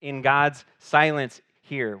in God's silence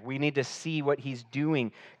here. We need to see what he's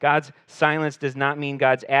doing. God's silence does not mean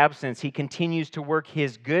God's absence. He continues to work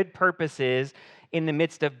his good purposes in the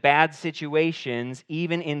midst of bad situations,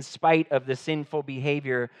 even in spite of the sinful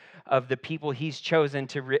behavior of the people he's chosen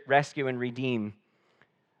to rescue and redeem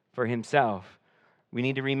for himself. We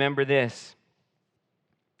need to remember this.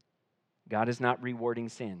 God is not rewarding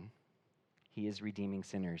sin. He is redeeming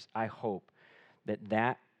sinners. I hope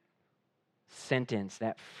that sentence,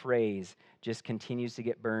 that phrase, just continues to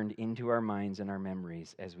get burned into our minds and our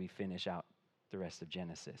memories as we finish out the rest of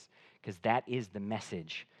Genesis, because that is the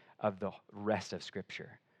message of the rest of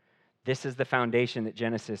Scripture. This is the foundation that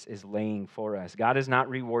Genesis is laying for us. God is not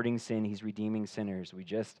rewarding sin. He's redeeming sinners. We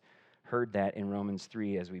just heard that in Romans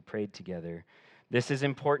 3 as we prayed together. This is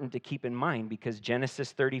important to keep in mind because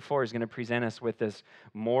Genesis 34 is going to present us with this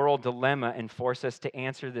moral dilemma and force us to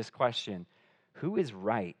answer this question: who is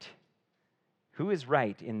right? Who is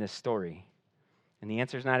right in this story? And the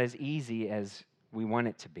answer is not as easy as we want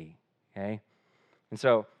it to be, okay? And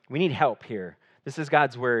so we need help here. This is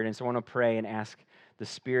God's word, and so I want to pray and ask the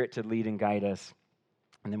Spirit to lead and guide us,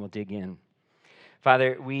 and then we'll dig in.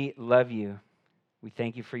 Father, we love you. We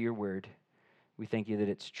thank you for your word. We thank you that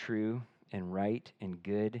it's true and right and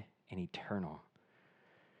good and eternal.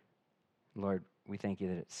 Lord, we thank you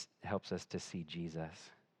that it helps us to see Jesus,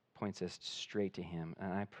 points us straight to him.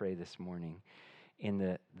 And I pray this morning in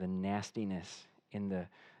the nastiness, in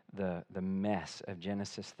the mess of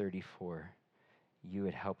Genesis 34, you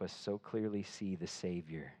would help us so clearly see the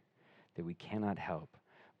Savior that we cannot help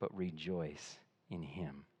but rejoice in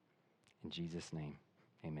him. In Jesus' name,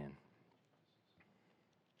 amen.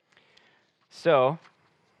 So,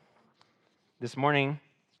 this morning,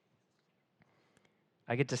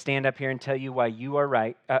 I get to stand up here and tell you why you are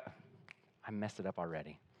right. I messed it up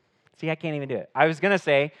already. See, I can't even do it. I was going to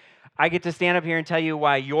say, I get to stand up here and tell you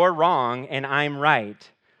why you're wrong and I'm right.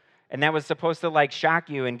 And that was supposed to shock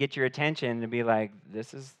you and get your attention and be like,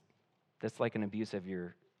 that's like an abuse of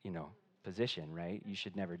your, position, right? You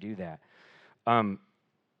should never do that. But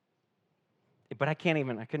I couldn't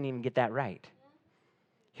even get that right.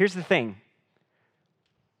 Here's the thing.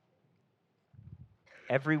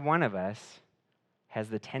 Every one of us has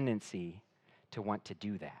the tendency to want to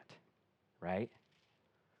do that, right?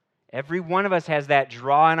 Every one of us has that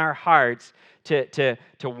draw in our hearts to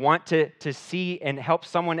want to see and help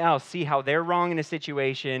someone else see how they're wrong in a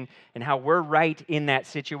situation and how we're right in that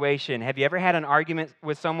situation. Have you ever had an argument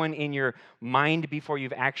with someone in your mind before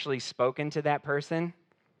you've actually spoken to that person?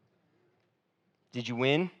 Did you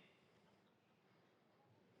win?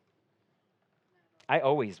 I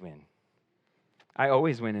always win. I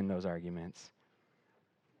always win in those arguments.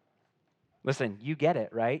 Listen, you get it,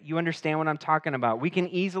 right? You understand what I'm talking about. We can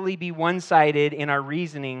easily be one-sided in our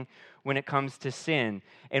reasoning when it comes to sin.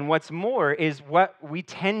 And what's more is what we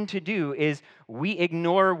tend to do is we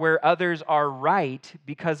ignore where others are right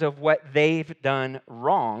because of what they've done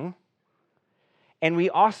wrong. And we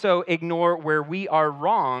also ignore where we are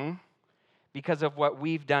wrong because of what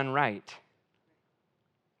we've done right.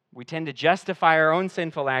 We tend to justify our own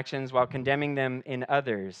sinful actions while condemning them in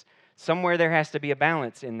others. Somewhere there has to be a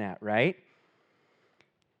balance in that, right?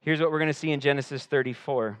 Here's what we're going to see in Genesis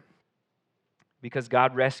 34. Because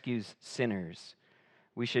God rescues sinners,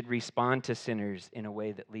 we should respond to sinners in a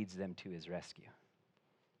way that leads them to his rescue.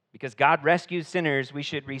 Because God rescues sinners, we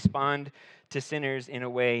should respond to sinners in a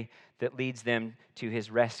way that leads them to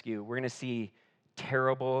his rescue. We're going to see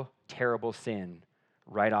terrible, terrible sin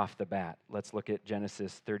right off the bat. Let's look at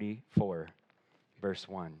Genesis 34, verse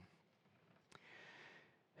 1.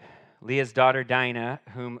 Leah's daughter Dinah,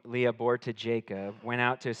 whom Leah bore to Jacob, went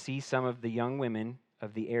out to see some of the young women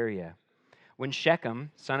of the area. When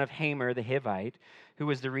Shechem, son of Hamor the Hivite, who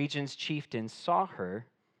was the region's chieftain, saw her,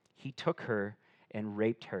 he took her and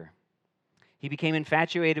raped her. He became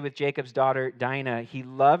infatuated with Jacob's daughter Dinah. He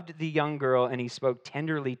loved the young girl and he spoke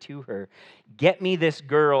tenderly to her. "Get me this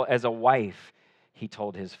girl as a wife," he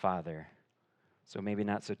told his father. So maybe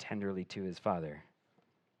not so tenderly to his father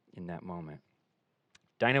in that moment.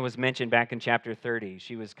 Dinah was mentioned back in chapter 30.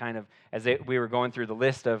 She was kind of, we were going through the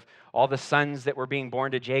list of all the sons that were being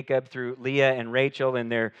born to Jacob through Leah and Rachel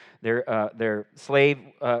and their slave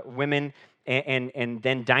women. And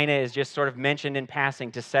then Dinah is just sort of mentioned in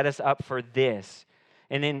passing to set us up for this.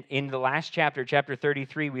 And then in the last chapter, chapter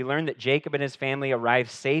 33, we learn that Jacob and his family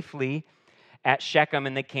arrived safely at Shechem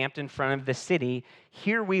and they camped in front of the city.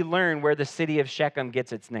 Here we learn where the city of Shechem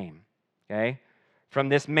gets its name, okay? From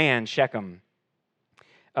this man, Shechem.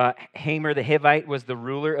 Hamor the Hivite was the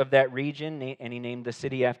ruler of that region, and he named the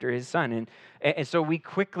city after his son. And so we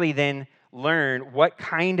quickly then learn what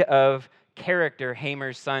kind of character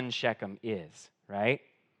Hamar's son Shechem is, right?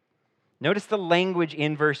 Notice the language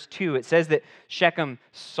in verse 2. It says that Shechem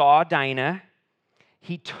saw Dinah,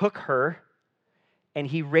 he took her, and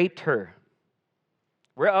he raped her.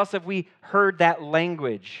 Where else have we heard that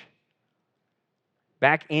language?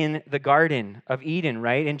 Back in the Garden of Eden,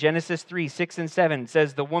 right? In Genesis 3, 6 and 7, it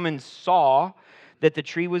says, the woman saw that the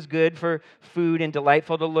tree was good for food and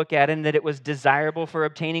delightful to look at, and that it was desirable for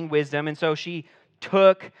obtaining wisdom. And so she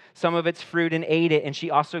took some of its fruit and ate it, and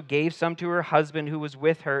she also gave some to her husband who was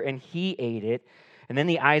with her, and he ate it. And then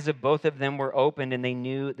the eyes of both of them were opened, and they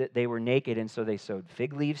knew that they were naked, and so they sewed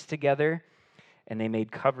fig leaves together, and they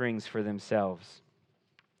made coverings for themselves.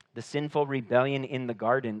 The sinful rebellion in the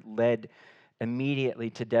garden led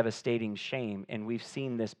immediately to devastating shame, and we've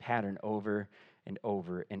seen this pattern over and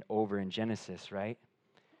over and over in Genesis, right?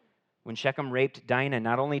 When Shechem raped Dinah,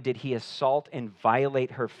 not only did he assault and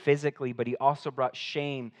violate her physically, but he also brought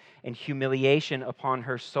shame and humiliation upon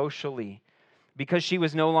her socially. Because she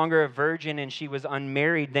was no longer a virgin and she was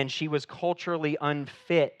unmarried, then she was culturally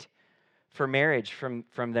unfit for marriage from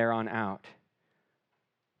there on out.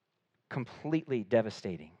 Completely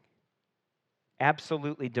devastating.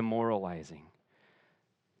 Absolutely demoralizing.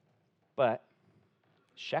 But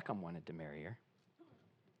Shechem wanted to marry her.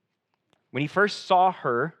 When he first saw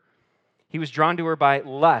her, he was drawn to her by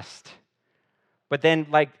lust. But then,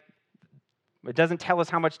 it doesn't tell us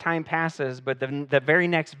how much time passes, but the very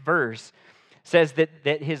next verse says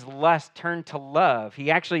that his lust turned to love.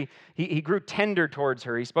 He grew tender towards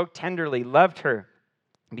her. He spoke tenderly, loved her,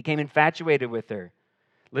 and became infatuated with her.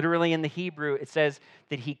 Literally in the Hebrew, it says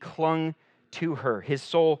that he clung to her. His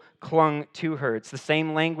soul clung to her. It's the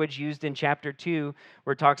same language used in chapter 2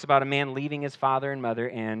 where it talks about a man leaving his father and mother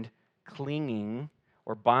and clinging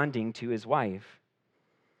or bonding to his wife.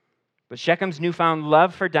 But Shechem's newfound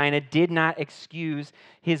love for Dinah did not excuse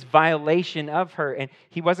his violation of her. And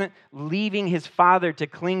he wasn't leaving his father to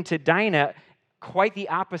cling to Dinah. Quite the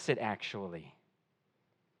opposite, actually.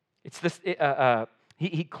 It's this.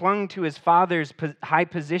 He clung to his father's high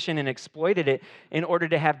position and exploited it in order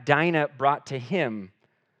to have Dinah brought to him.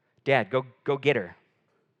 Dad, go get her.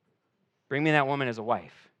 Bring me that woman as a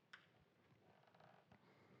wife.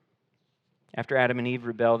 After Adam and Eve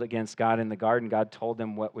rebelled against God in the garden, God told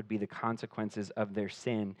them what would be the consequences of their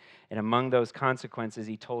sin. And among those consequences,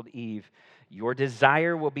 he told Eve, your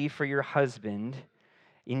desire will be for your husband,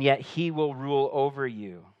 and yet he will rule over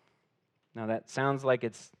you. Now that sounds like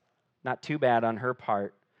it's not too bad on her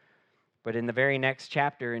part. But in the very next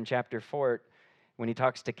chapter, in chapter 4, when he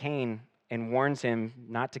talks to Cain and warns him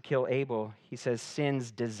not to kill Abel, he says,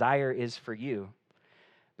 sin's desire is for you,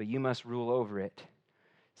 but you must rule over it.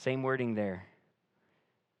 Same wording there.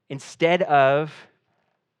 Instead of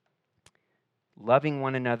loving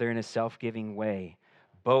one another in a self-giving way,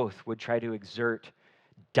 both would try to exert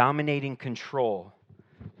dominating control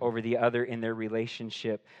over the other in their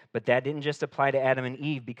relationship. But that didn't just apply to Adam and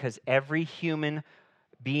Eve, because every human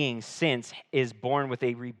being since is born with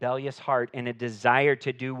a rebellious heart and a desire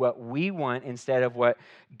to do what we want instead of what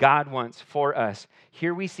God wants for us.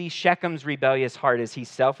 Here we see Shechem's rebellious heart as he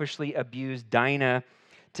selfishly abused Dinah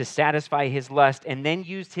to satisfy his lust and then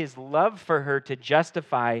used his love for her to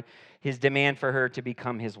justify his demand for her to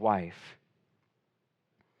become his wife.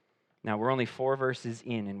 Now, we're only 4 verses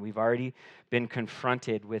in, and we've already been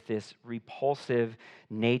confronted with this repulsive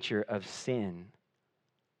nature of sin.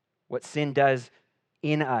 What sin does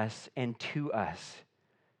in us and to us,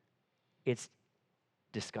 it's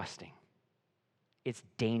disgusting. It's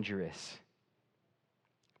dangerous.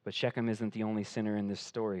 But Shechem isn't the only sinner in this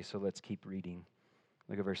story, so let's keep reading.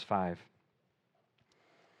 Look at verse 5.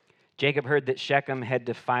 Jacob heard that Shechem had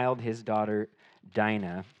defiled his daughter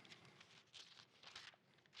Dinah.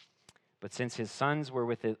 But since his sons were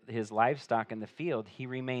with his livestock in the field, he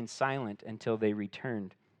remained silent until they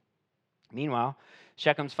returned. Meanwhile,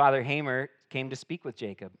 Shechem's father Hamor came to speak with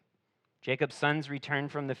Jacob. Jacob's sons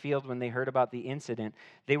returned from the field when they heard about the incident.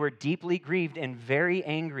 They were deeply grieved and very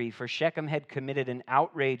angry, for Shechem had committed an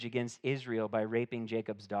outrage against Israel by raping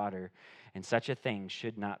Jacob's daughter, and such a thing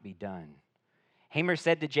should not be done. Hamor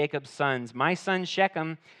said to Jacob's sons, "My son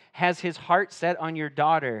Shechem has his heart set on your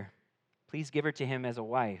daughter. Please give her to him as a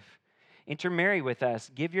wife. Intermarry with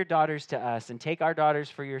us, give your daughters to us, and take our daughters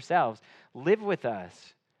for yourselves. Live with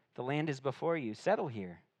us. The land is before you. Settle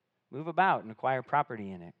here. Move about and acquire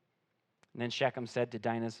property in it." And then Shechem said to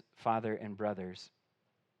Dinah's father and brothers,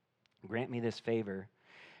 "Grant me this favor,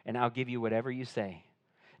 and I'll give you whatever you say.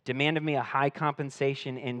 Demand of me a high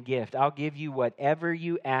compensation and gift. I'll give you whatever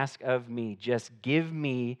you ask of me. Just give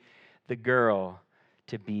me the girl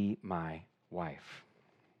to be my wife."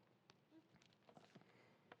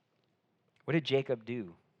 What did Jacob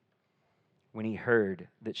do when he heard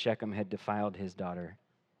that Shechem had defiled his daughter,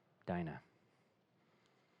 Dinah?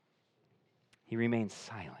 He remained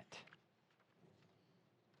silent.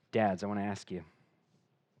 Dads, I want to ask you,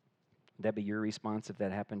 would that be your response if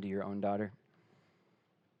that happened to your own daughter?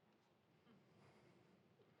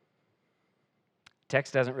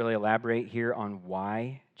 Text doesn't really elaborate here on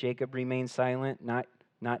why Jacob remained silent, not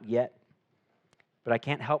yet. But I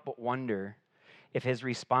can't help but wonder if his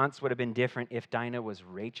response would have been different if Dinah was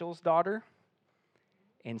Rachel's daughter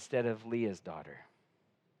instead of Leah's daughter.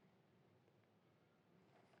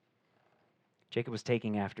 Jacob was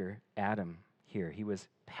taking after Adam here. He was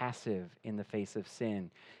passive in the face of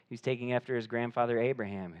sin. He was taking after his grandfather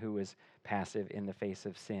Abraham, who was passive in the face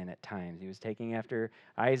of sin at times. He was taking after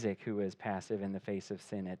Isaac, who was passive in the face of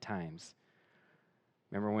sin at times.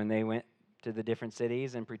 Remember when they went to the different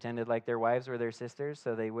cities and pretended like their wives were their sisters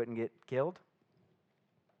so they wouldn't get killed?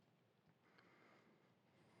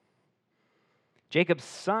 Jacob's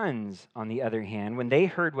sons, on the other hand, when they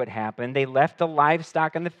heard what happened, they left the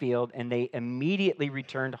livestock in the field and they immediately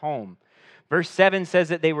returned home. Verse 7 says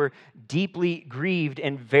that they were deeply grieved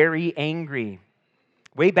and very angry.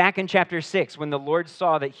 Way back in chapter 6, when the Lord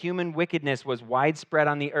saw that human wickedness was widespread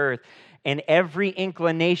on the earth and every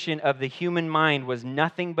inclination of the human mind was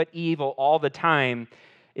nothing but evil all the time,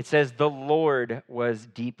 it says the Lord was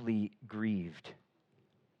deeply grieved.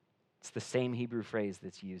 It's the same Hebrew phrase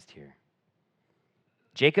that's used here.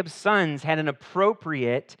 Jacob's sons had an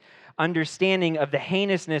appropriate understanding of the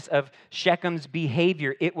heinousness of Shechem's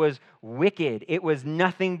behavior. It was wicked. It was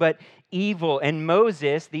nothing but evil. And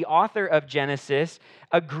Moses, the author of Genesis,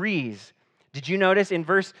 agrees. Did you notice in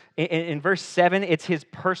verse 7, it's his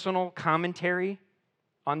personal commentary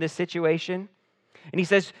on this situation? And he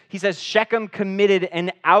says Shechem committed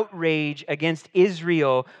an outrage against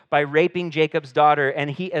Israel by raping Jacob's daughter,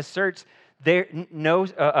 and he asserts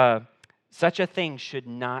such a thing should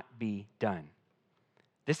not be done.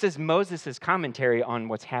 This is Moses' commentary on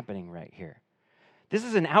what's happening right here. This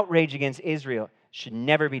is an outrage against Israel. Should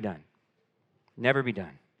never be done. Never be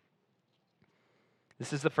done.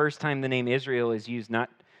 This is the first time the name Israel is used not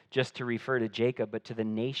just to refer to Jacob, but to the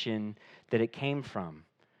nation that it came from.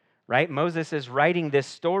 Right? Moses is writing this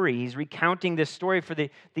story. He's recounting this story for the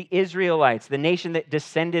Israelites, the nation that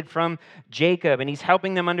descended from Jacob, and he's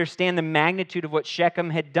helping them understand the magnitude of what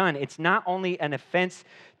Shechem had done. It's not only an offense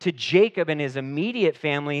to Jacob and his immediate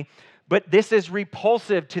family, but this is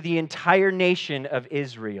repulsive to the entire nation of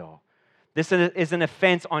Israel. This is an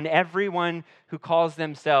offense on everyone who calls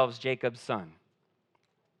themselves Jacob's son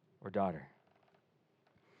or daughter.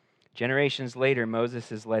 Generations later, Moses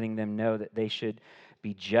is letting them know that they should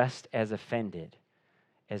be just as offended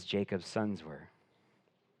as Jacob's sons were.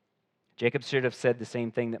 Jacob should have said the same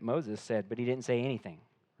thing that Moses said, but he didn't say anything,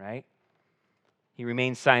 right? He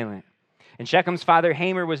remained silent. And Shechem's father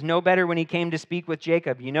Hamor was no better when he came to speak with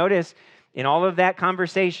Jacob. You notice in all of that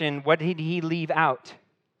conversation, what did he leave out?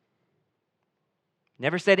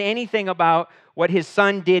 Never said anything about what his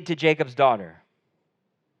son did to Jacob's daughter.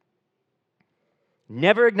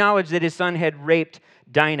 Never acknowledged that his son had raped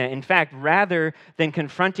Dinah. In fact, rather than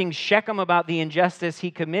confronting Shechem about the injustice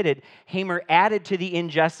he committed, Hamor added to the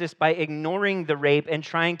injustice by ignoring the rape and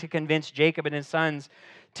trying to convince Jacob and his sons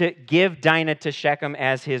to give Dinah to Shechem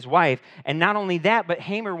as his wife. And not only that, but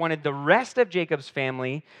Hamor wanted the rest of Jacob's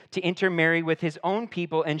family to intermarry with his own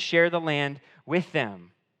people and share the land with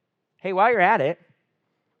them. Hey, while you're at it,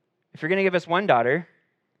 if you're going to give us one daughter,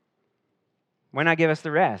 why not give us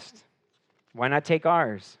the rest? Why not take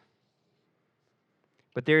ours?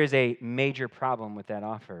 But there is a major problem with that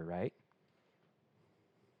offer, right?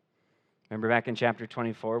 Remember back in chapter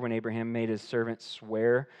 24 when Abraham made his servant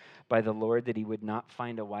swear by the Lord that he would not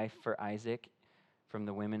find a wife for Isaac from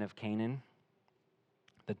the women of Canaan,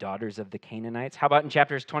 the daughters of the Canaanites? How about in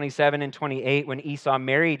chapters 27 and 28 when Esau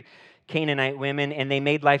married Canaanite women and they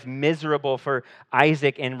made life miserable for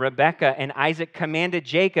Isaac and Rebekah, and Isaac commanded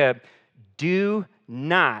Jacob, do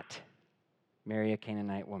not marry a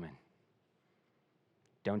Canaanite woman.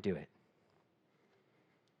 Don't do it.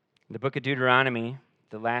 The book of Deuteronomy,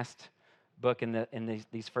 the last book in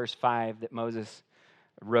these first 5 that Moses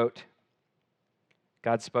wrote,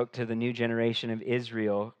 God spoke to the new generation of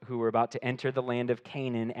Israel who were about to enter the land of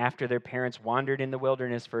Canaan after their parents wandered in the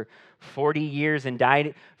wilderness for 40 years and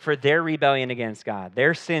died for their rebellion against God,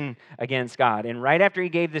 their sin against God. And right after he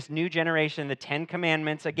gave this new generation the 10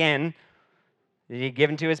 commandments again, that he'd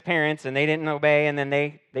given to his parents, and they didn't obey, and then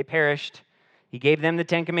they perished. He gave them the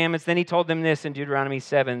 10 commandments. Then he told them this in Deuteronomy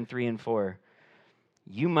 7, 3 and 4.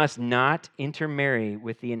 You must not intermarry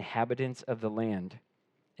with the inhabitants of the land,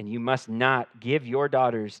 And you must not give your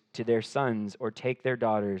daughters to their sons or take their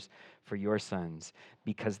daughters for your sons,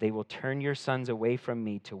 because they will turn your sons away from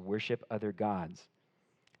me to worship other gods.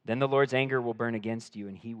 Then the Lord's anger will burn against you,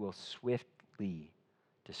 and he will swiftly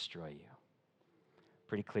destroy you.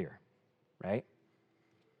 Pretty clear, right?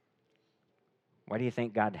 Why do you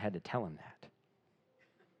think God had to tell him that?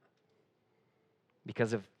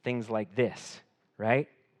 Because of things like this, right?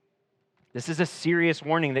 This is a serious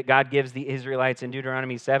warning that God gives the Israelites in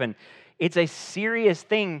Deuteronomy 7. It's a serious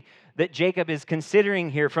thing that Jacob is considering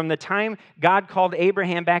here. From the time God called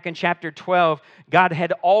Abraham back in chapter 12, God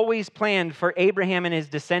had always planned for Abraham and his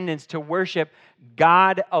descendants to worship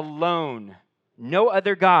God alone, no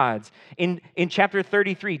other gods. In chapter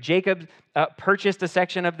 33, Jacob purchased a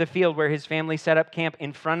section of the field where his family set up camp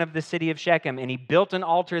in front of the city of Shechem, and he built an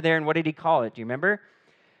altar there, and what did he call it? Do you remember?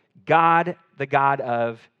 God, the God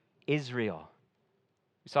of Israel.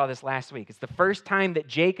 We saw this last week. It's the first time that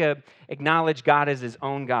Jacob acknowledged God as his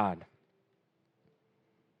own God.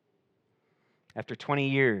 After 20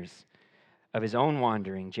 years of his own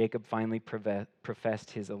wandering, Jacob finally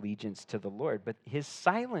professed his allegiance to the Lord. But his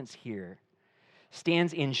silence here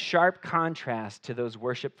stands in sharp contrast to those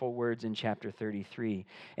worshipful words in chapter 33.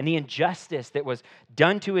 And the injustice that was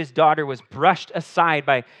done to his daughter was brushed aside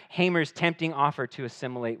by Hamar's tempting offer to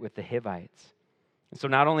assimilate with the Hivites. And so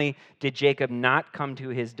not only did Jacob not come to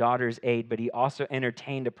his daughter's aid, but he also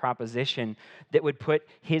entertained a proposition that would put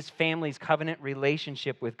his family's covenant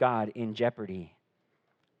relationship with God in jeopardy.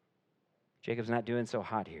 Jacob's not doing so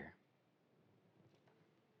hot here.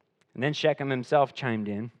 And then Shechem himself chimed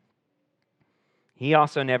in. He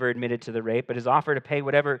also never admitted to the rape, but his offer to pay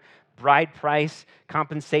whatever bride price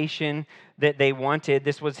compensation that they wanted,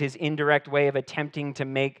 this was his indirect way of attempting to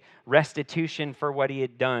make restitution for what he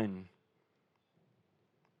had done.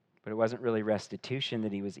 But it wasn't really restitution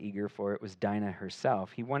that he was eager for. It was Dinah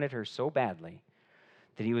herself. He wanted her so badly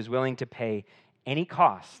that he was willing to pay any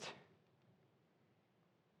cost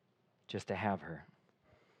just to have her.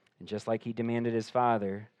 And just like he demanded his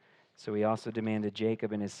father, so he also demanded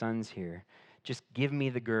Jacob and his sons here. Just give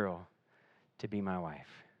me the girl to be my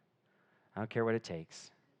wife. I don't care what it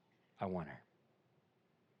takes. I want her.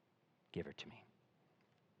 Give her to me.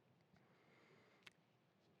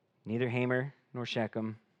 Neither Hamor nor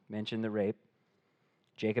Shechem mentioned the rape.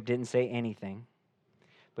 Jacob didn't say anything.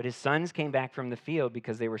 But his sons came back from the field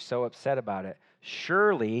because they were so upset about it.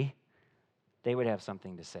 Surely they would have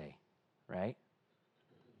something to say, right?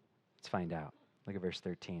 Let's find out. Look at verse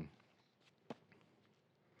 13.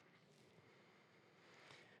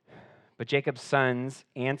 But Jacob's sons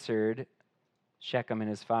answered Shechem and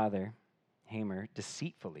his father, Hamor,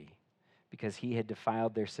 deceitfully, because he had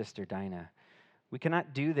defiled their sister Dinah. We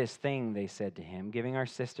cannot do this thing, they said to him. Giving our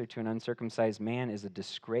sister to an uncircumcised man is a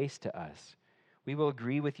disgrace to us. We will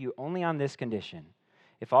agree with you only on this condition.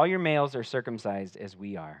 If all your males are circumcised as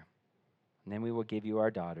we are, then we will give you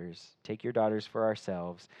our daughters, take your daughters for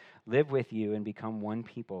ourselves, live with you, and become one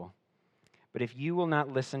people. But if you will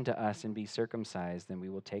not listen to us and be circumcised, then we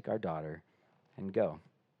will take our daughter and go.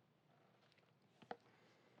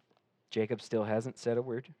 Jacob still hasn't said a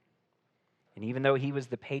word. And even though he was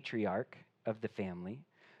the patriarch of the family,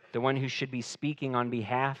 the one who should be speaking on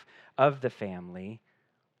behalf of the family,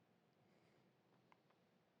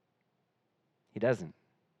 he doesn't.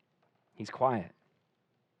 He's quiet.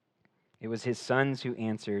 It was his sons who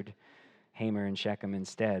answered Hamor and Shechem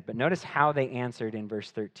instead. But notice how they answered in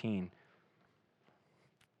verse 13.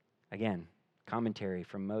 Again, commentary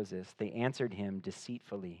from Moses. They answered him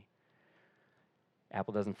deceitfully.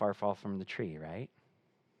 Apple doesn't far fall from the tree, right?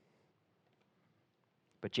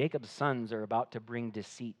 But Jacob's sons are about to bring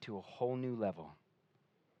deceit to a whole new level.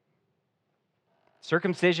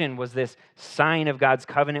 Circumcision was this sign of God's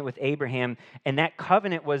covenant with Abraham, and that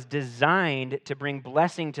covenant was designed to bring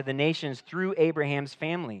blessing to the nations through Abraham's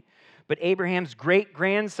family. But Abraham's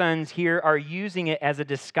great-grandsons here are using it as a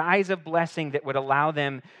disguise of blessing that would allow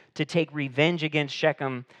them to take revenge against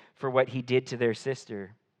Shechem for what he did to their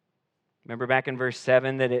sister. Remember back in verse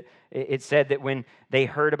 7 that it said that when they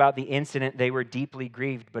heard about the incident, they were deeply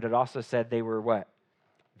grieved, but it also said they were what?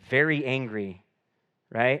 Very angry,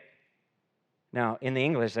 right? Now, in the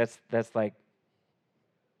English, that's like,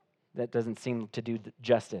 that doesn't seem to do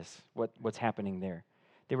justice, what's happening there.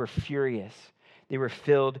 They were furious. They were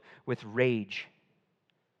filled with rage.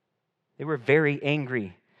 They were very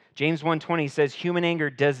angry. James 1:20 says, human anger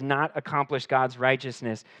does not accomplish God's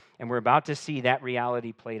righteousness, and we're about to see that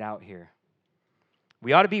reality played out here.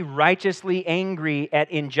 We ought to be righteously angry at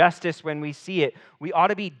injustice when we see it. We ought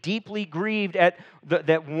to be deeply grieved at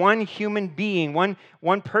that one human being,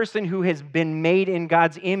 one person who has been made in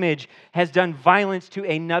God's image, has done violence to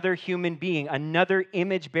another human being, another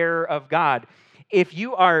image bearer of God. If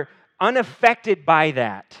you are unaffected by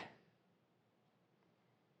that,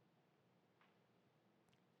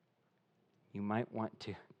 you might want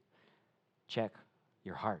to check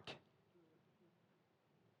your heart.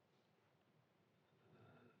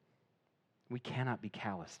 We cannot be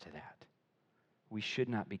callous to that. We should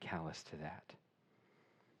not be callous to that.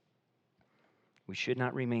 We should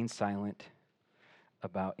not remain silent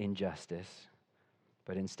about injustice,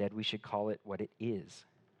 but instead we should call it what it is.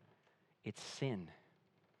 It's sin.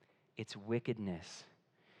 It's wickedness.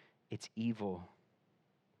 It's evil.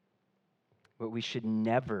 But we should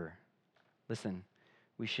never, listen,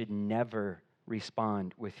 we should never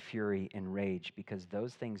respond with fury and rage, because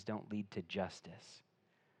those things don't lead to justice.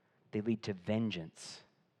 They lead to vengeance.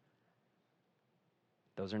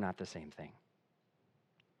 Those are not the same thing.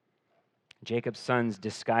 Jacob's sons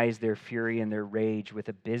disguised their fury and their rage with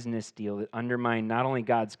a business deal that undermined not only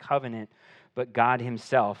God's covenant, but God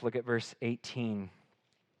himself. Look at verse 18.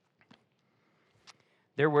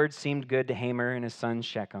 Their words seemed good to Hamor and his son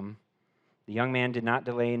Shechem. The young man did not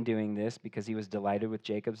delay in doing this because he was delighted with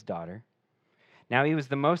Jacob's daughter. Now he was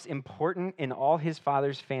the most important in all his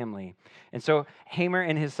father's family. And so Hamor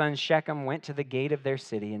and his son Shechem went to the gate of their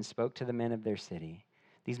city and spoke to the men of their city.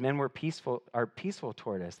 These men are peaceful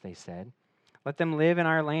toward us, they said. Let them live in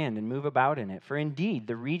our land and move about in it, for indeed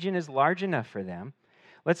the region is large enough for them.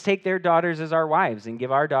 Let's take their daughters as our wives and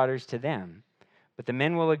give our daughters to them. But the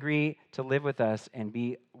men will agree to live with us and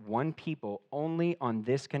be one people only on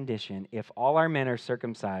this condition: if all our men are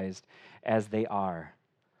circumcised as they are.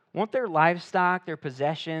 Won't their livestock, their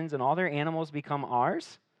possessions, and all their animals become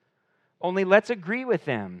ours? Only let's agree with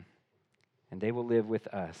them, and they will live with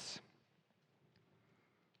us.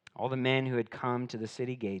 All the men who had come to the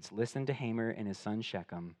city gates listened to Hamor and his son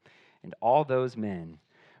Shechem, and all those men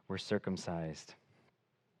were circumcised.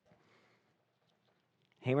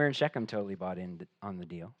 Hamor and Shechem totally bought in on the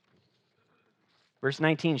deal. Verse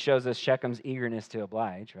 19 shows us Shechem's eagerness to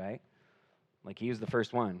oblige, right? Like he was the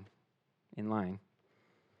first one in line.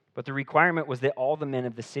 But the requirement was that all the men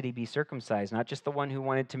of the city be circumcised, not just the one who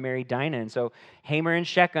wanted to marry Dinah. And so Hamor and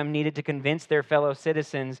Shechem needed to convince their fellow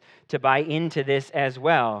citizens to buy into this as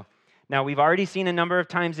well. Now, we've already seen a number of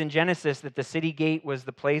times in Genesis that the city gate was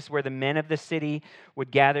the place where the men of the city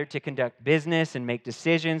would gather to conduct business and make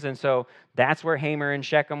decisions. And so that's where Hamor and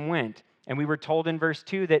Shechem went. And we were told in verse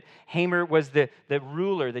 2 that Hamor was the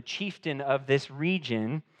ruler, the chieftain of this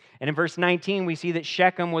region. And in verse 19, we see that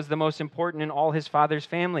Shechem was the most important in all his father's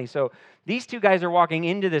family. So these two guys are walking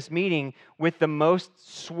into this meeting with the most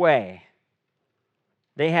sway.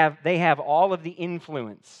 They have all of the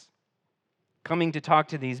influence coming to talk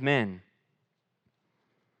to these men.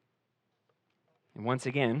 And once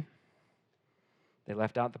again, they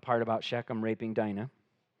left out the part about Shechem raping Dinah.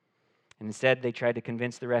 And instead, they tried to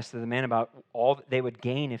convince the rest of the men about all that they would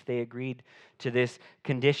gain if they agreed to this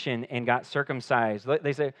condition and got circumcised.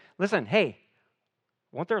 They say, listen, hey,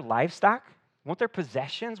 won't their livestock, won't their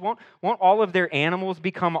possessions, won't all of their animals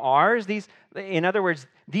become ours? In other words,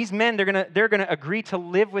 these men, they're gonna agree to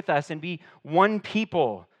live with us and be one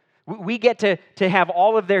people. We get to have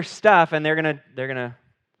all of their stuff, and they're gonna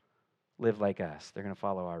live like us. They're gonna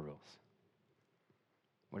follow our rules.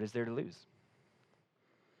 What is there to lose?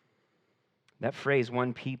 That phrase,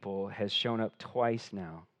 one people, has shown up twice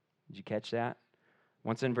now. Did you catch that?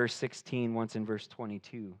 Once in verse 16, once in verse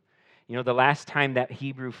 22. You know, the last time that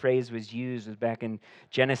Hebrew phrase was used was back in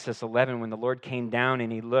Genesis 11 when the Lord came down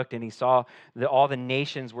and he looked and he saw that all the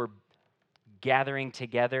nations were gathering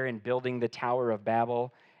together and building the Tower of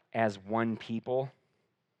Babel as one people.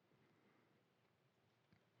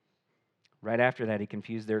 Right after that, he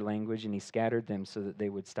confused their language and he scattered them so that they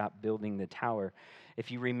would stop building the tower. If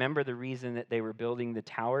you remember the reason that they were building the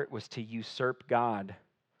tower, it was to usurp God.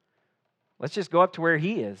 Let's just go up to where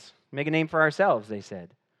he is, make a name for ourselves, they said.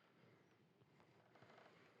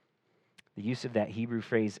 The use of that Hebrew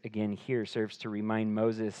phrase again here serves to remind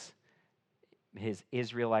Moses, his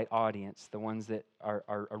Israelite audience, the ones that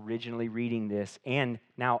are originally reading this, and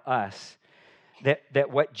now us, that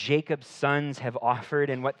what Jacob's sons have offered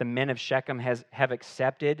and what the men of Shechem have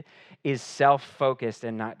accepted is self-focused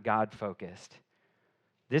and not God-focused.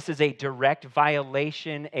 This is a direct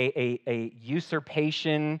violation, a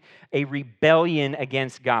usurpation, a rebellion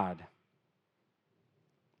against God.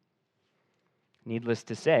 Needless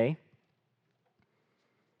to say,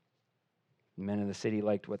 the men of the city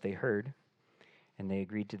liked what they heard, And they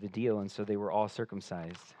agreed to the deal, and so they were all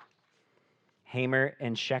circumcised. Hamor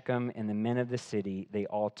and Shechem and the men of the city, they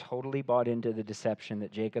all totally bought into the deception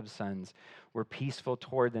that Jacob's sons were peaceful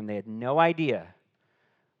toward them. They had no idea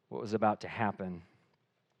what was about to happen.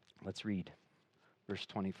 Let's read verse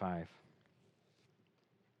 25.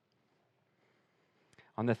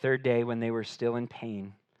 On the third day, when they were still in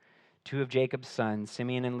pain, two of Jacob's sons,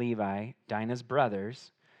 Simeon and Levi, Dinah's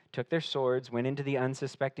brothers, took their swords, went into the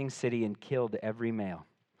unsuspecting city, and killed every male.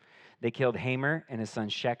 They killed Hamor and his son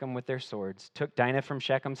Shechem with their swords, took Dinah from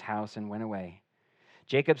Shechem's house, and went away.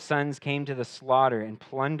 Jacob's sons came to the slaughter and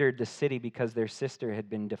plundered the city because their sister had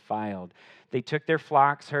been defiled. They took their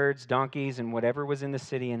flocks, herds, donkeys, and whatever was in the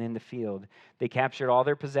city and in the field. They captured all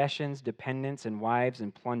their possessions, dependents, and wives,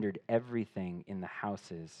 and plundered everything in the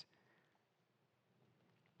houses.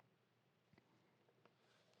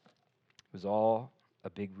 It was all a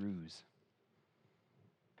big ruse.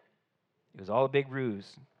 It was all a big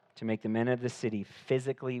ruse to make the men of the city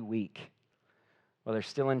physically weak while they're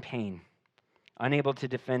still in pain, unable to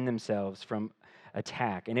defend themselves from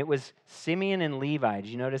attack. And it was Simeon and Levi. Did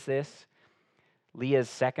you notice this? Leah's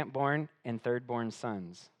second-born and third-born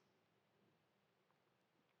sons.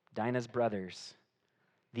 Dinah's brothers.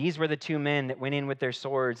 These were the two men that went in with their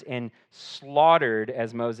swords and slaughtered,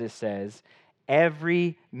 as Moses says,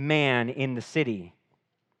 every man in the city,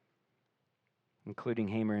 including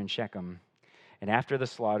Hamor and Shechem. And after the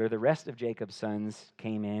slaughter, the rest of Jacob's sons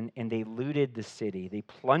came in, and they looted the city. They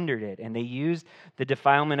plundered it, and they used the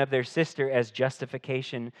defilement of their sister as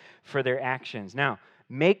justification for their actions. Now,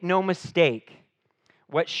 make no mistake,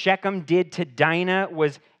 what Shechem did to Dinah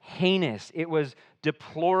was heinous. It was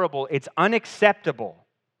deplorable. It's unacceptable.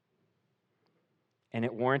 And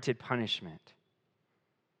it warranted punishment.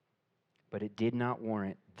 But it did not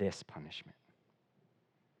warrant this punishment.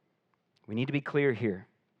 We need to be clear here.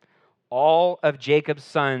 All of Jacob's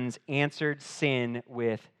sons answered sin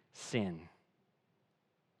with sin.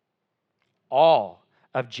 All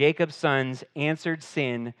of Jacob's sons answered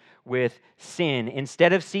sin with sin.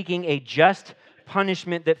 Instead of seeking a just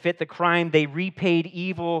punishment that fit the crime, they repaid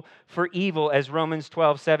evil for evil, as Romans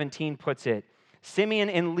 12:17 puts it. Simeon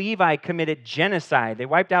and Levi committed genocide. They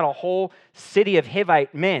wiped out a whole city of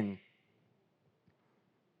Hivite men.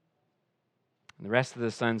 And the rest of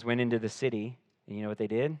the sons went into the city, and you know what they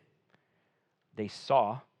did? They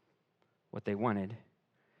saw what they wanted,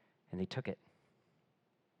 and they took it.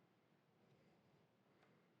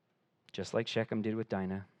 Just like Shechem did with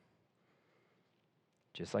Dinah.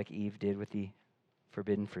 Just like Eve did with the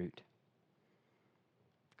forbidden fruit.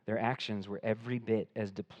 Their actions were every bit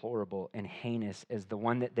as deplorable and heinous as the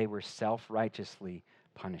one that they were self-righteously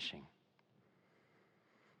punishing.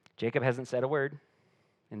 Jacob hasn't said a word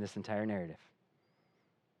in this entire narrative.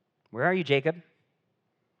 Where are you, Jacob?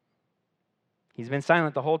 He's been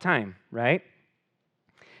silent the whole time, right?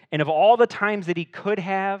 And of all the times that he could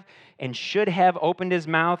have and should have opened his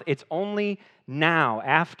mouth, it's only now,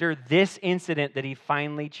 after this incident, that he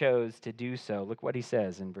finally chose to do so. Look what he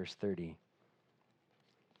says in verse 30.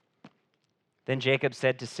 Then Jacob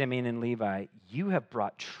said to Simeon and Levi, "You have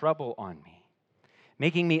brought trouble on me,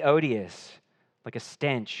 making me odious like a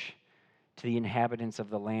stench to the inhabitants of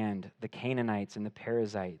the land, the Canaanites and the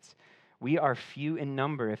Perizzites. We are few in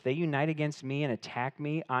number. If they unite against me and attack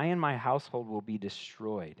me, I and my household will be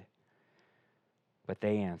destroyed." But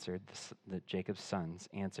they answered, Jacob's sons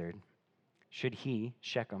answered, "Should he,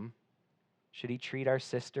 Shechem, should he treat our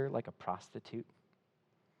sister like a prostitute?"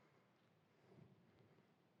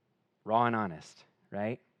 Raw and honest,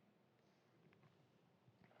 right?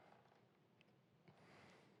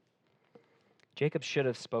 Jacob should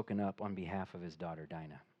have spoken up on behalf of his daughter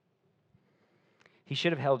Dinah. He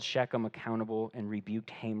should have held Shechem accountable and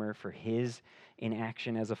rebuked Hamor for his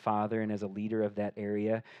inaction as a father and as a leader of that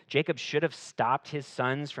area. Jacob should have stopped his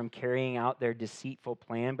sons from carrying out their deceitful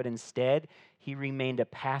plan, but instead he remained a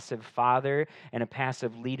passive father and a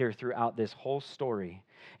passive leader throughout this whole story.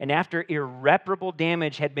 And after irreparable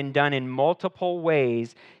damage had been done in multiple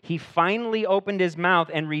ways, he finally opened his mouth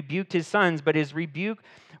and rebuked his sons, but his rebuke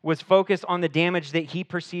was focused on the damage that he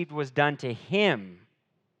perceived was done to him.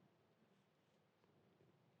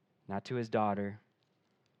 Not to his daughter,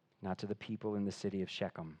 not to the people in the city of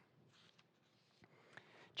Shechem.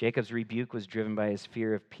 Jacob's rebuke was driven by his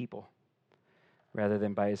fear of people rather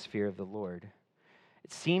than by his fear of the Lord.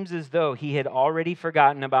 It seems as though he had already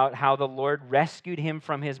forgotten about how the Lord rescued him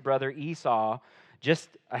from his brother Esau just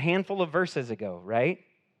a handful of verses ago, right?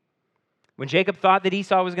 When Jacob thought that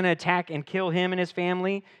Esau was going to attack and kill him and his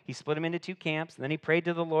family, he split him into two camps, and then he prayed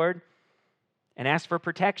to the Lord and asked for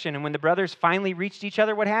protection. And when the brothers finally reached each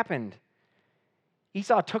other, what happened?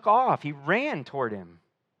 Esau took off. He ran toward him,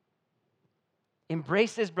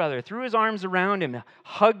 embraced his brother, threw his arms around him,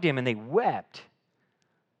 hugged him, and they wept.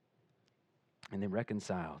 And they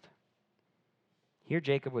reconciled. Here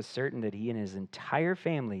Jacob was certain that he and his entire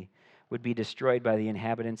family would be destroyed by the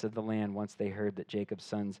inhabitants of the land once they heard that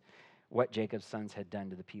what Jacob's sons had done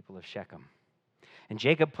to the people of Shechem. And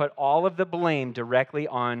Jacob put all of the blame directly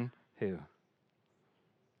on who?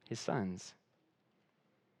 His sons.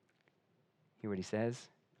 Hear what he says?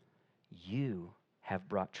 You have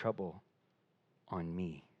brought trouble on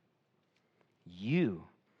me. You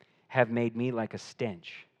have made me like a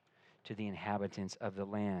stench to the inhabitants of the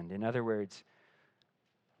land. In other words,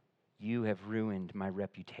 you have ruined my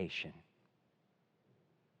reputation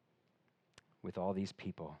with all these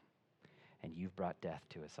people, and you've brought death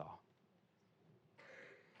to us all.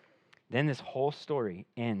 Then this whole story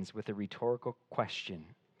ends with a rhetorical question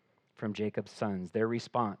from Jacob's sons. Their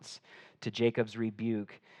response to Jacob's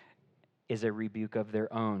rebuke is a rebuke of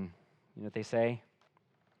their own. You know what they say?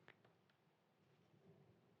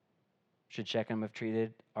 Should Shechem have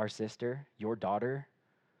treated our sister, your daughter,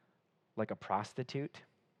 like a prostitute?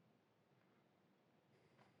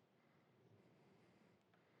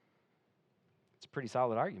 It's a pretty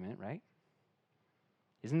solid argument, right?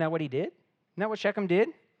 Isn't that what he did? Isn't that what Shechem did?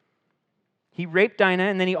 He raped Dinah,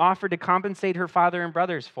 and then he offered to compensate her father and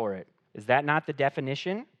brothers for it. Is that not the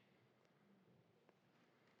definition?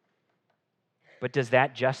 But does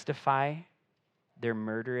that justify their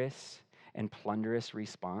murderous and plunderous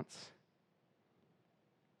response?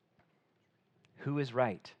 Who is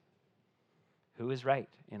right? Who is right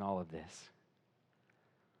in all of this?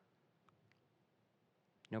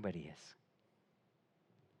 Nobody is.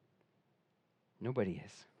 Nobody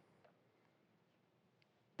is.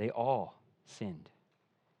 They all sinned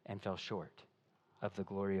and fell short of the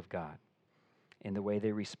glory of God in the way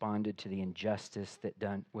they responded to the injustice that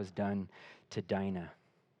was done to Dinah.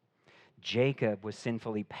 Jacob was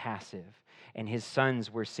sinfully passive, and his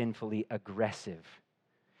sons were sinfully aggressive.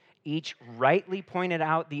 Each rightly pointed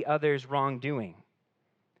out the other's wrongdoing.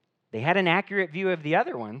 They had an accurate view of the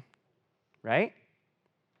other one, right?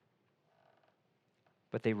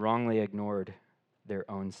 But they wrongly ignored their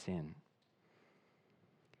own sin.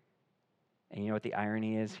 And you know what the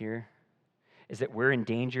irony is here? Is that we're in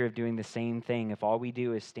danger of doing the same thing if all we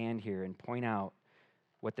do is stand here and point out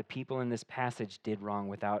what the people in this passage did wrong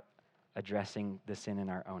without addressing the sin in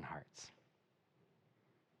our own hearts.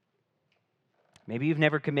 Maybe you've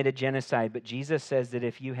never committed genocide, but Jesus says that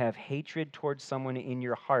if you have hatred towards someone in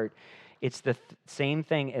your heart, it's the same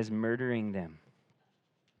thing as murdering them.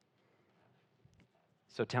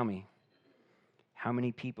 So tell me, how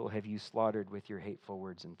many people have you slaughtered with your hateful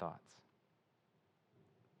words and thoughts?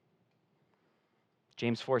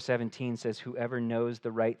 James 4:17 says, whoever knows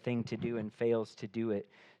the right thing to do and fails to do it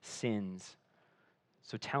sins.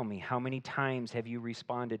 So tell me, how many times have you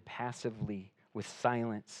responded passively with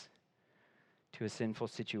silence to a sinful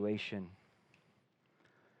situation?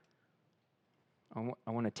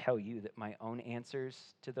 I want to tell you that my own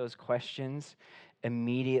answers to those questions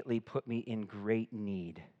immediately put me in great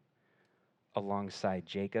need alongside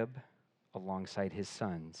Jacob, alongside his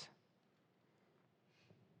sons.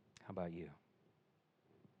 How about you?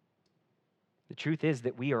 The truth is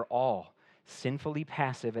that we are all sinfully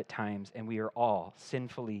passive at times, and we are all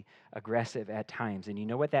sinfully aggressive at times. And you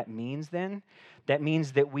know what that means then? That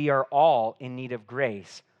means that we are all in need of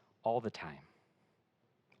grace all the time.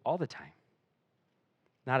 All the time.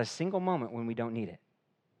 Not a single moment when we don't need it.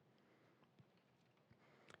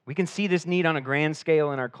 We can see this need on a grand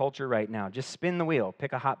scale in our culture right now. Just spin the wheel,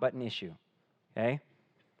 pick a hot button issue, okay?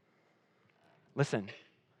 Listen,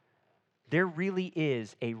 there really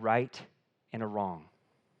is a right and a wrong.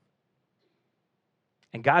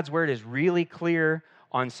 And God's word is really clear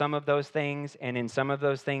on some of those things, and in some of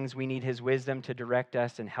those things we need his wisdom to direct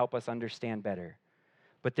us and help us understand better.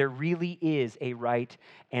 But there really is a right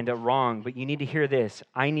and a wrong. But you need to hear this.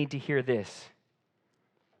 I need to hear this.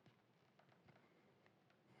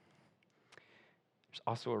 There's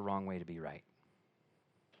also a wrong way to be right.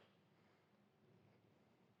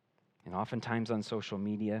 And oftentimes on social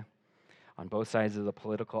media, on both sides of the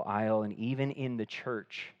political aisle, and even in the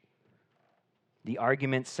church, the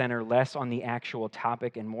arguments center less on the actual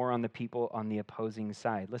topic and more on the people on the opposing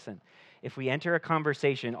side. Listen, if we enter a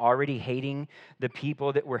conversation already hating the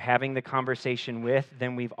people that we're having the conversation with,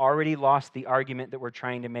 then we've already lost the argument that we're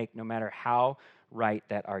trying to make, no matter how right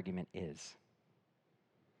that argument is.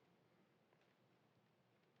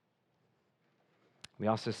 We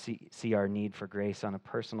also see our need for grace on a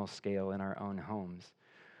personal scale in our own homes.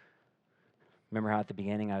 Remember how at the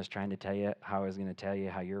beginning I was trying to tell you how I was going to tell you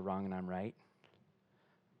how you're wrong and I'm right?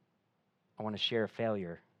 I want to share a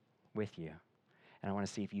failure with you, and I want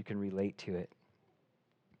to see if you can relate to it.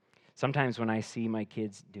 Sometimes when I see my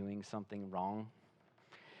kids doing something wrong,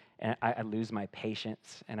 and I lose my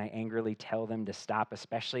patience, and I angrily tell them to stop,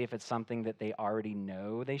 especially if it's something that they already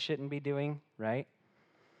know they shouldn't be doing, right?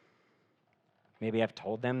 Maybe I've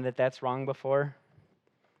told them that that's wrong before,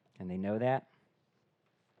 and they know that.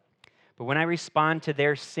 But when I respond to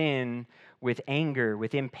their sin with anger,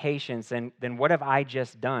 with impatience, then what have I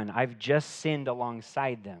just done? I've just sinned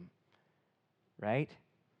alongside them, right?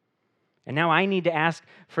 And now I need to ask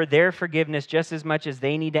for their forgiveness just as much as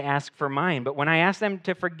they need to ask for mine. But when I ask them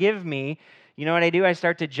to forgive me, you know what I do? I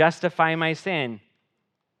start to justify my sin.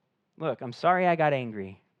 Look, I'm sorry I got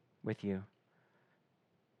angry with you,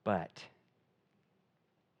 but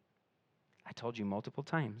I told you multiple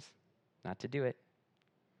times not to do it.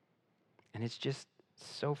 And it's just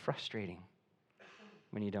so frustrating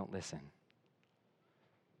when you don't listen.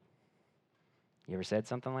 You ever said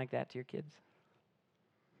something like that to your kids?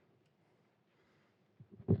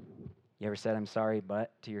 You ever said, I'm sorry,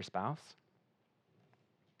 but to your spouse?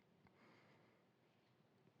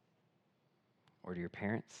 Or to your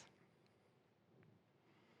parents?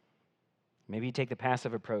 Maybe you take the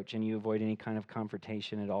passive approach and you avoid any kind of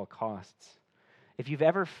confrontation at all costs. If you've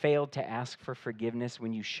ever failed to ask for forgiveness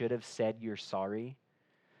when you should have said you're sorry,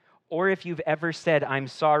 or if you've ever said, I'm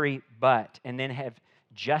sorry, but, and then have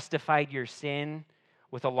justified your sin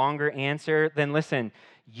with a longer answer, then listen,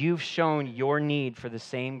 you've shown your need for the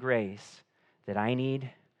same grace that I need,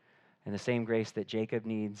 and the same grace that Jacob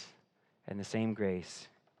needs, and the same grace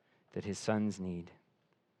that his sons need.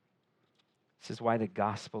 This is why the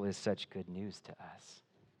gospel is such good news to us.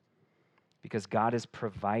 Because God has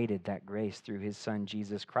provided that grace through his son,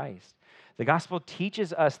 Jesus Christ. The gospel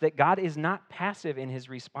teaches us that God is not passive in his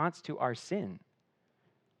response to our sin.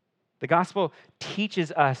 The gospel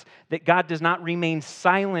teaches us that God does not remain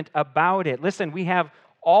silent about it. Listen, we have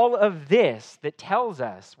all of this that tells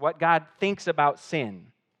us what God thinks about sin.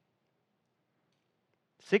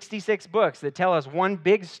 66 books that tell us one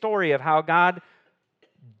big story of how God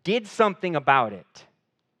did something about it.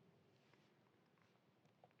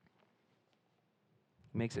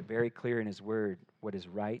 He makes it very clear in his word what is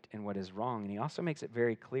right and what is wrong. And he also makes it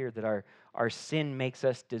very clear that our sin makes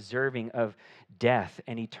us deserving of death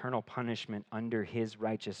and eternal punishment under his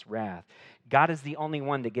righteous wrath. God is the only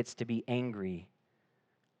one that gets to be angry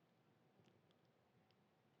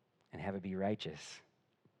and have it be righteous.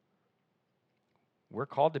 We're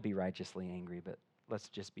called to be righteously angry, but let's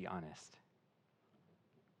just be honest.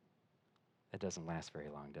 That doesn't last very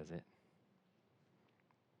long, does it?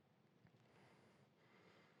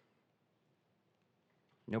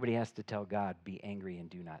 Nobody has to tell God, be angry and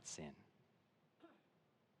do not sin.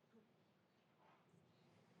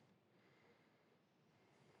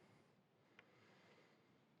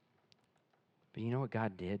 But you know what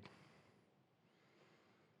God did?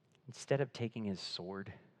 Instead of taking his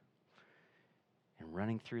sword and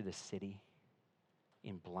running through the city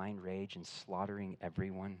in blind rage and slaughtering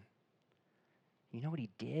everyone, you know what he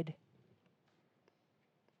did?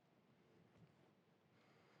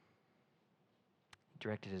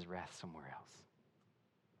 Directed his wrath somewhere else.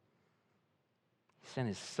 He sent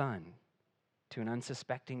his son to an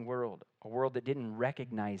unsuspecting world, a world that didn't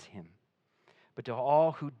recognize him. But to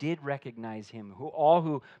all who did recognize him, all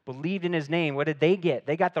who believed in his name, what did they get?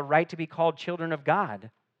 They got the right to be called children of God.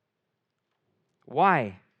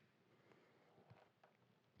 Why?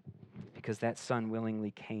 Because that son willingly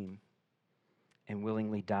came and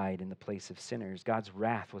willingly died in the place of sinners. God's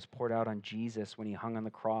wrath was poured out on Jesus when he hung on the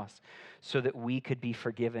cross so that we could be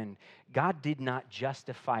forgiven. God did not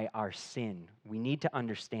justify our sin. We need to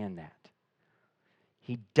understand that.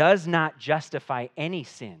 He does not justify any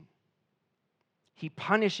sin. He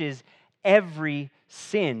punishes every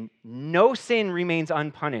sin. No sin remains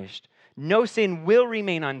unpunished. No sin will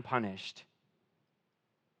remain unpunished.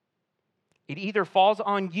 It either falls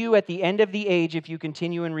on you at the end of the age if you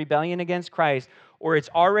continue in rebellion against Christ, or it's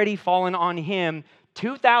already fallen on him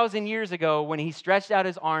 2,000 years ago when he stretched out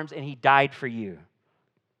his arms and he died for you.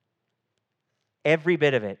 Every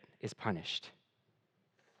bit of it is punished.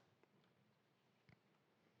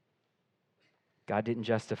 God didn't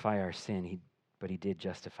justify our sin, but he did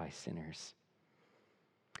justify sinners.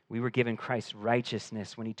 We were given Christ's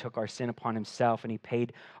righteousness when he took our sin upon himself and he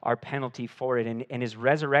paid our penalty for it. And his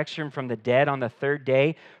resurrection from the dead on the third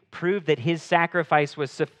day proved that his sacrifice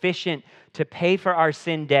was sufficient to pay for our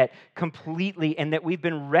sin debt completely, and that we've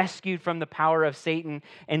been rescued from the power of Satan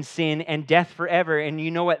and sin and death forever. And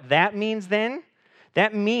you know what that means then?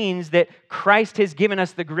 That means that Christ has given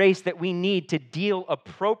us the grace that we need to deal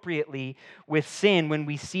appropriately with sin when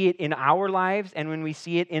we see it in our lives and when we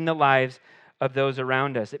see it in the lives of those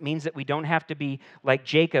around us. It means that we don't have to be like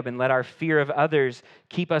Jacob and let our fear of others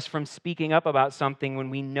keep us from speaking up about something when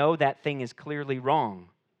we know that thing is clearly wrong.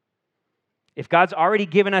 If God's already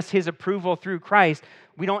given us his approval through Christ,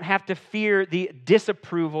 we don't have to fear the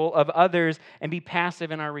disapproval of others and be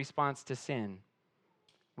passive in our response to sin.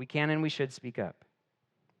 We can and we should speak up.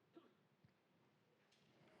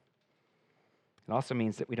 It also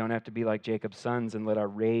means that we don't have to be like Jacob's sons and let our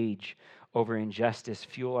rage over injustice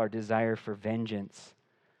fuel our desire for vengeance.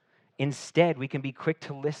 Instead, we can be quick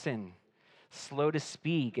to listen, slow to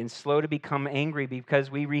speak, and slow to become angry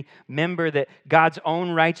because we remember that God's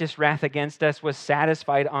own righteous wrath against us was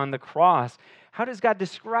satisfied on the cross. How does God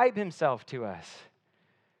describe himself to us?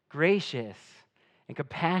 Gracious and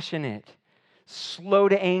compassionate, slow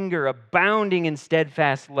to anger, abounding in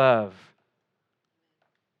steadfast love,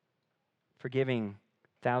 forgiving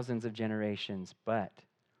thousands of generations, but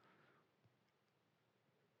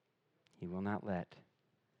he will not let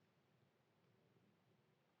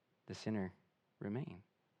the sinner remain.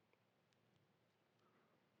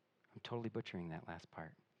 I'm totally butchering that last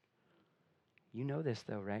part. You know this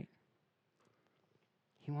though, right?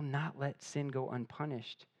 He will not let sin go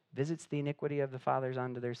unpunished. Visits the iniquity of the fathers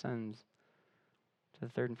onto their sons, to the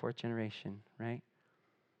third and fourth generation, right?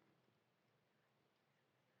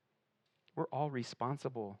 We're all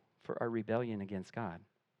responsible for our rebellion against God.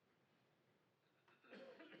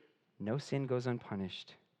 No sin goes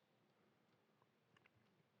unpunished.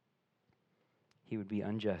 He would be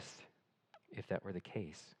unjust if that were the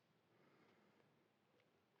case.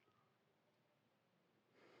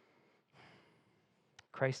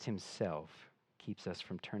 Christ himself keeps us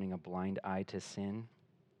from turning a blind eye to sin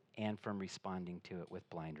and from responding to it with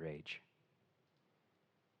blind rage.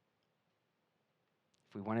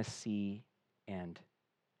 If we want to see and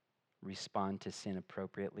respond to sin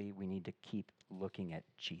appropriately, we need to keep looking at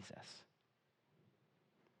Jesus.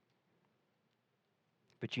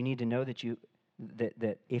 But you need to know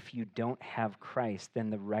that if you don't have Christ, then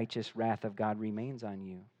the righteous wrath of God remains on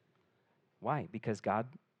you. Why? Because God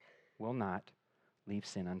will not leave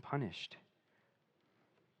sin unpunished.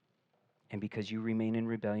 And because you remain in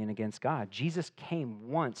rebellion against God. Jesus came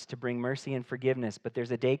once to bring mercy and forgiveness, but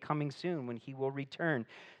there's a day coming soon when he will return,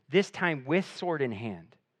 this time with sword in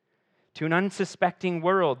hand, to an unsuspecting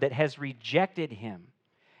world that has rejected him.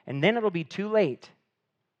 And then it'll be too late.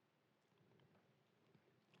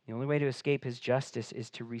 The only way to escape his justice is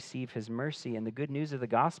to receive his mercy. And the good news of the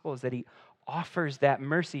gospel is that he offers that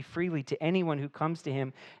mercy freely to anyone who comes to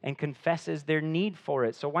him and confesses their need for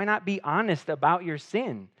it. So why not be honest about your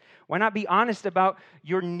sin? Why not be honest about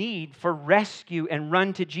your need for rescue and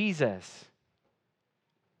run to Jesus?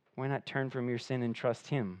 Why not turn from your sin and trust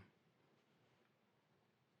him?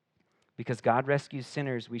 Because God rescues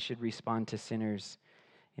sinners, we should respond to sinners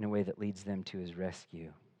in a way that leads them to his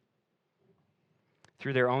rescue.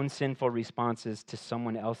 Through their own sinful responses to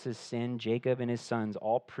someone else's sin, Jacob and his sons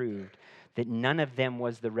all proved that none of them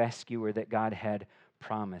was the rescuer that God had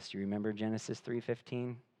promised. You remember Genesis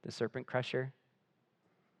 3:15, the serpent crusher?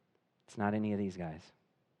 It's not any of these guys.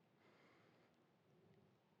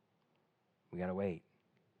 We got to wait,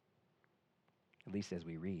 at least as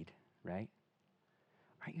we read, right?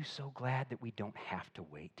 Aren't you so glad that we don't have to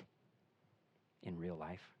wait in real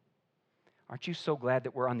life? Aren't you so glad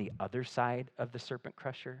that we're on the other side of the serpent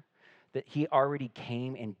crusher? That he already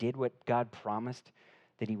came and did what God promised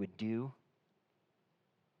that he would do?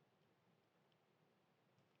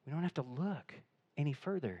 We don't have to look any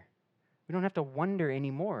further. We don't have to wonder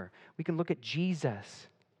anymore. We can look at Jesus.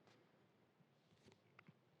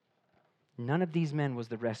 None of these men was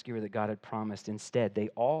the rescuer that God had promised. Instead, they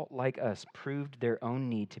all, like us, proved their own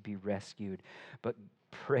need to be rescued. But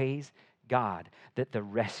praise God that the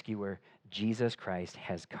rescuer, Jesus Christ,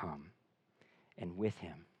 has come. And with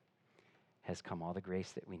him has come all the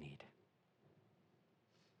grace that we need.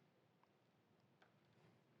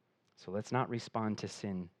 So let's not respond to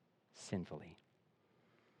sin sinfully,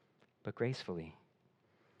 but gracefully,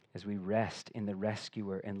 as we rest in the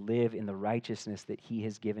rescuer and live in the righteousness that he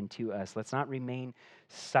has given to us. Let's not remain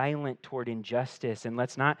silent toward injustice, and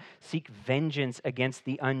let's not seek vengeance against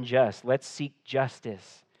the unjust. Let's seek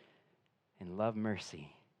justice and love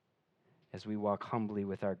mercy as we walk humbly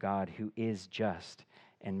with our God, who is just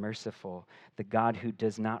and merciful, the God who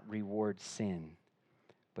does not reward sin,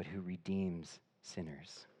 but who redeems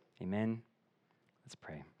sinners. Amen? Let's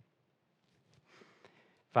pray.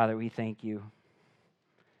 Father, we thank you.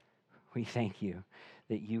 We thank you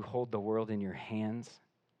that you hold the world in your hands,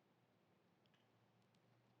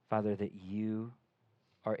 Father, that you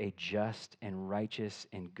are a just and righteous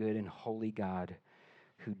and good and holy God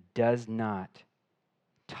who does not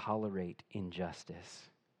tolerate injustice.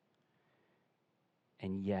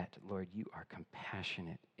 And yet, Lord, you are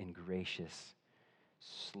compassionate and gracious,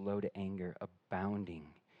 slow to anger, abounding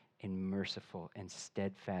in merciful and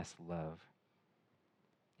steadfast love.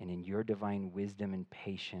 And in your divine wisdom and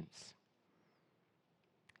patience,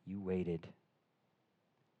 you waited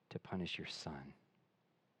to punish your Son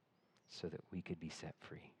so that we could be set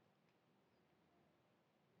free.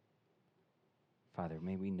 Father,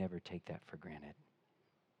 may we never take that for granted.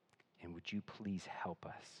 And would you please help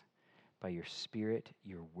us by your Spirit,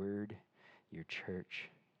 your word, your church,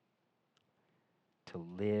 to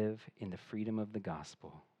live in the freedom of the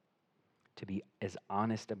gospel, to be as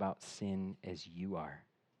honest about sin as you are,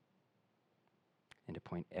 and to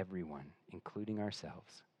point everyone, including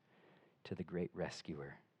ourselves, to the great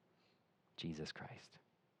rescuer, Jesus Christ.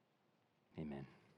 Amen.